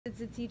It's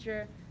a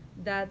teacher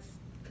that's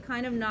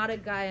kind of not a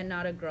guy and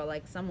not a girl,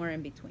 like somewhere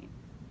in between.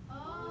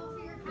 Oh,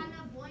 so you're kind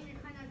of boy and you're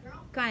kind of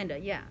girl? Kinda,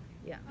 yeah.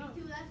 Me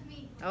too, that's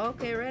me.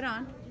 Okay, right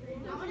on.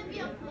 I want to be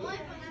a boy,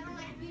 but I don't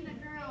like being a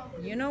girl.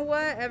 You know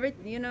what?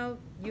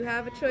 You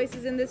have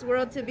choices in this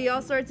world to be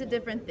all sorts of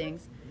different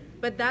things.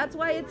 But that's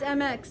why it's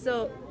MX.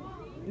 So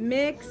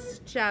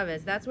Mix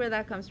Chavez, that's where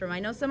that comes from.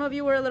 I know some of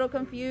you were a little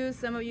confused.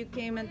 Some of you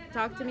came and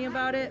talked to me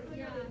about it.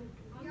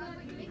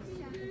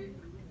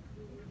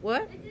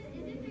 What? Is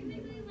it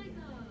technically like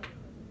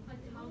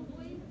a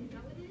tomboy? Is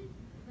that what it is?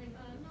 Like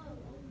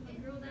a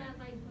girl that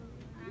like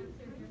acts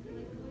or dresses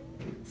like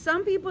a boy?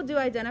 Some people do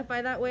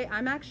identify that way.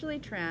 I'm actually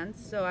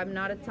trans, so I'm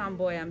not a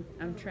tomboy,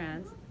 I'm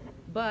trans.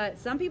 But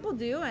some people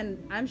do,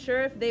 and I'm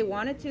sure if they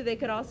wanted to, they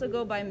could also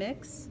go by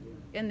Mix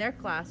in their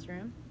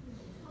classroom.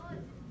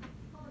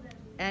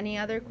 Any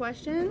other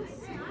questions?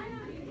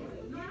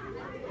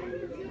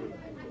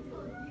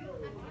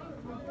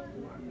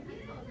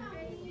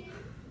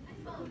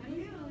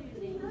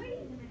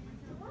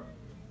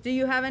 Do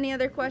you have any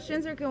other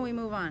questions, or can we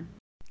move on?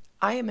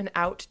 I am an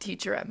out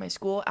teacher at my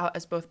school, out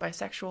as both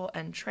bisexual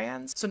and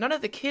trans. So none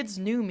of the kids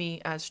knew me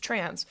as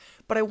trans,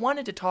 but I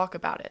wanted to talk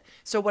about it.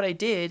 So what I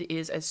did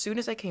is, as soon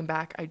as I came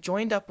back, I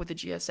joined up with the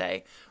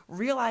GSA,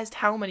 realized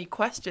how many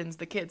questions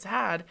the kids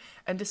had,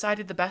 and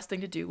decided the best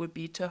thing to do would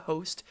be to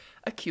host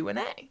a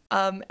Q&A.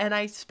 And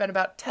I spent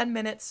about 10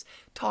 minutes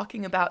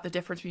talking about the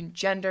difference between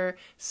gender,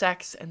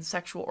 sex, and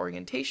sexual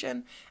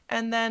orientation,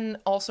 and then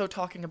also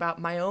talking about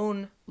my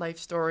own life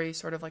story,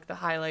 sort of like the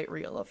highlight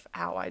reel of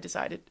how I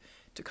decided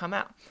to come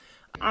out.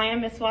 I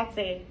am Miss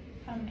Watsy,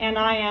 and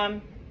I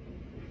am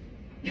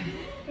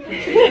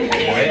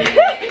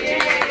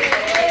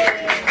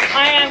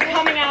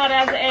coming out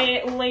as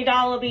a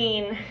Ladala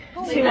Bean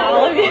to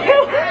all of you.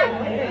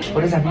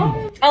 What does that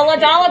mean? A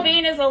Ladala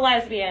Bean is a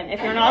lesbian,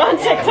 if you're not on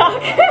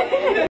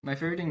TikTok. My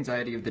favorite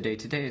anxiety of the day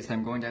today is that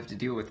I'm going to have to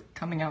deal with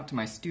coming out to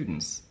my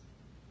students.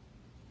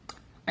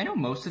 I know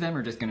most of them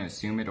are just going to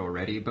assume it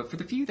already, but for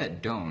the few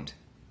that don't,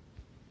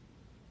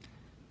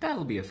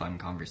 that'll be a fun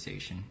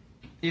conversation.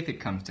 If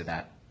it comes to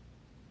that.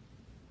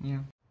 Yeah.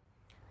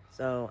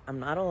 So, I'm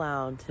not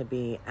allowed to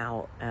be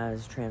out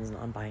as trans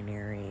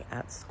non-binary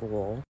at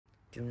school.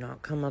 Do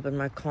not come up in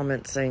my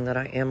comments saying that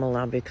I am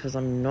allowed, because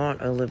I'm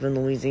not. I live in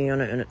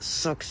Louisiana and it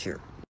sucks here.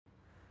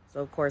 So,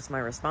 of course, my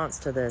response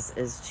to this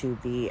is to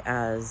be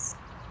as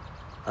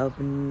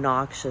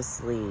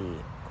obnoxiously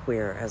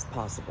queer as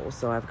possible.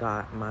 So, I've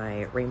got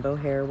my rainbow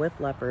hair with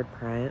leopard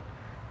print.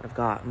 I've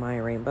got my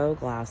rainbow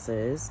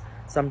glasses.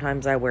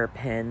 Sometimes I wear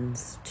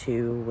pins,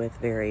 too, with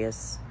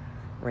various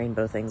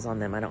rainbow things on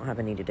them. I don't have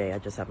any today. I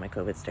just have my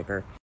COVID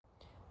sticker.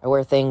 I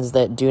wear things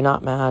that do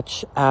not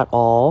match at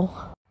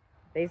all.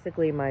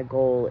 Basically, my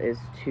goal is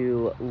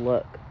to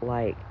look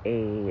like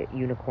a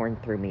unicorn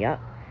threw me up.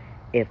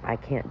 If I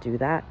can't do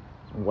that,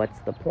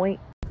 what's the point?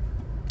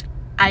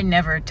 I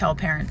never tell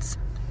parents,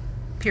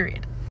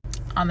 period.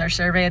 On their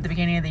survey at the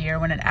beginning of the year,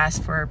 when it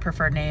asked for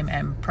preferred name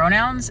and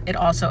pronouns, it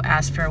also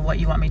asked for what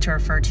you want me to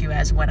refer to you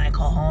as when I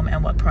call home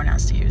and what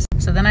pronouns to use.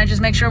 So then I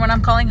just make sure when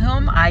I'm calling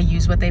home, I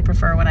use what they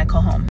prefer when I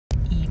call home.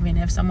 Even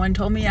if someone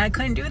told me I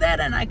couldn't do that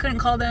and I couldn't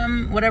call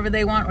them whatever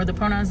they want or the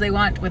pronouns they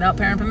want without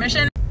parent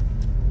permission,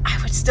 I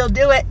would still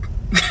do it.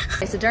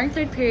 So during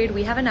third period,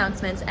 we have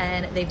announcements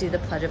and they do the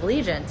Pledge of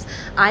Allegiance.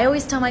 I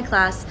always tell my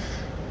class,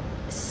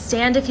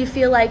 stand if you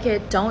feel like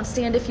it, don't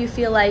stand if you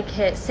feel like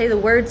it, say the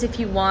words if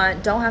you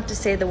want, don't have to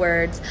say the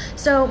words.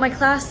 So my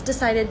class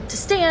decided to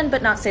stand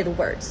but not say the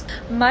words.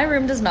 My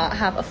room does not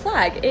have a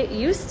flag. It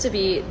used to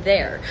be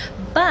there,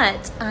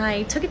 but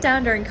I took it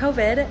down during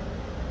COVID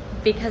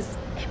because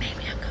it made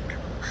me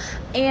uncomfortable.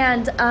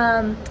 And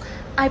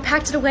I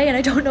packed it away and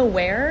I don't know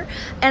where,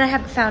 and I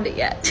haven't found it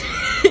yet.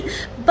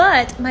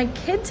 But my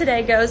kid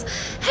today goes,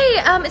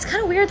 hey, it's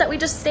kind of weird that we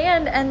just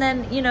stand and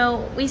then, you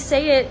know, we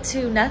say it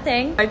to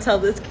nothing. I tell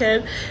this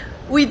kid,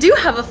 we do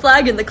have a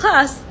flag in the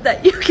class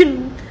that you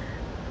can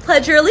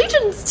pledge your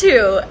allegiance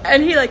to.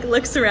 And he like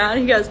looks around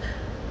and he goes,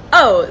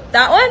 oh,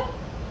 that one?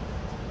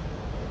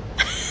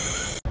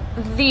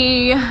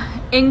 The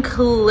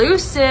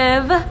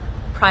inclusive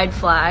pride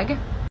flag.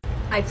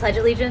 I pledge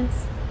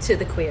allegiance to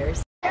the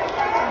queers.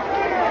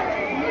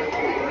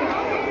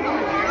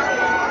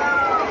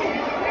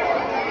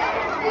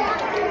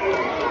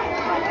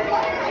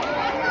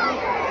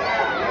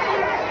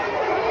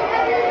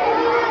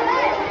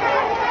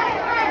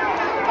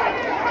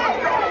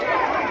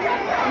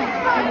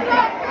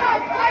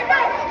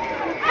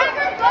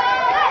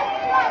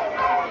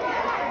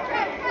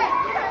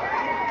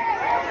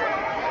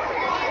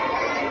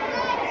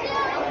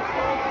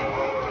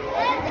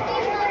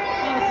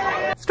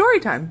 Story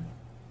time.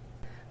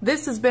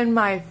 This has been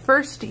my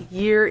first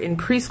year in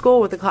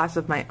preschool with a class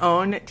of my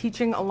own,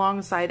 teaching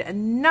alongside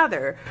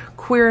another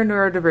queer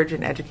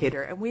neurodivergent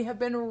educator, and we have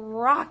been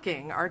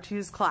rocking our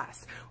Choose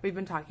class. We've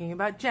been talking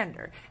about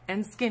gender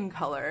and skin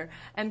color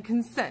and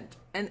consent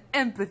and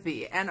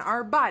empathy and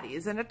our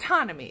bodies and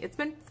autonomy. It's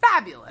been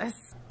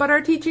fabulous. But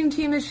our teaching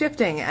team is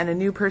shifting and a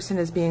new person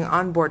is being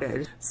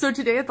onboarded. So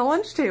today at the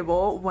lunch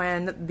table,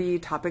 when the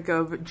topic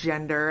of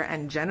gender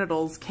and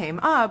genitals came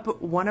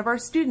up, one of our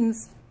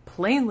students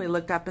plainly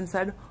looked up and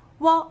said,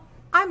 "Well,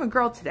 I'm a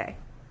girl today,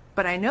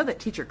 but I know that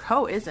teacher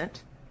Co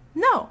isn't."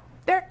 No,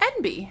 they're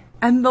NB.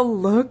 And the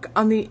look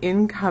on the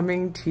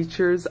incoming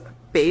teacher's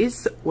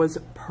face was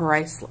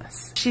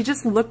priceless. She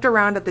just looked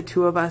around at the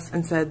two of us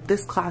and said,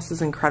 "This class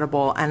is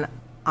incredible and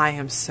I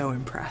am so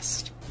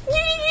impressed."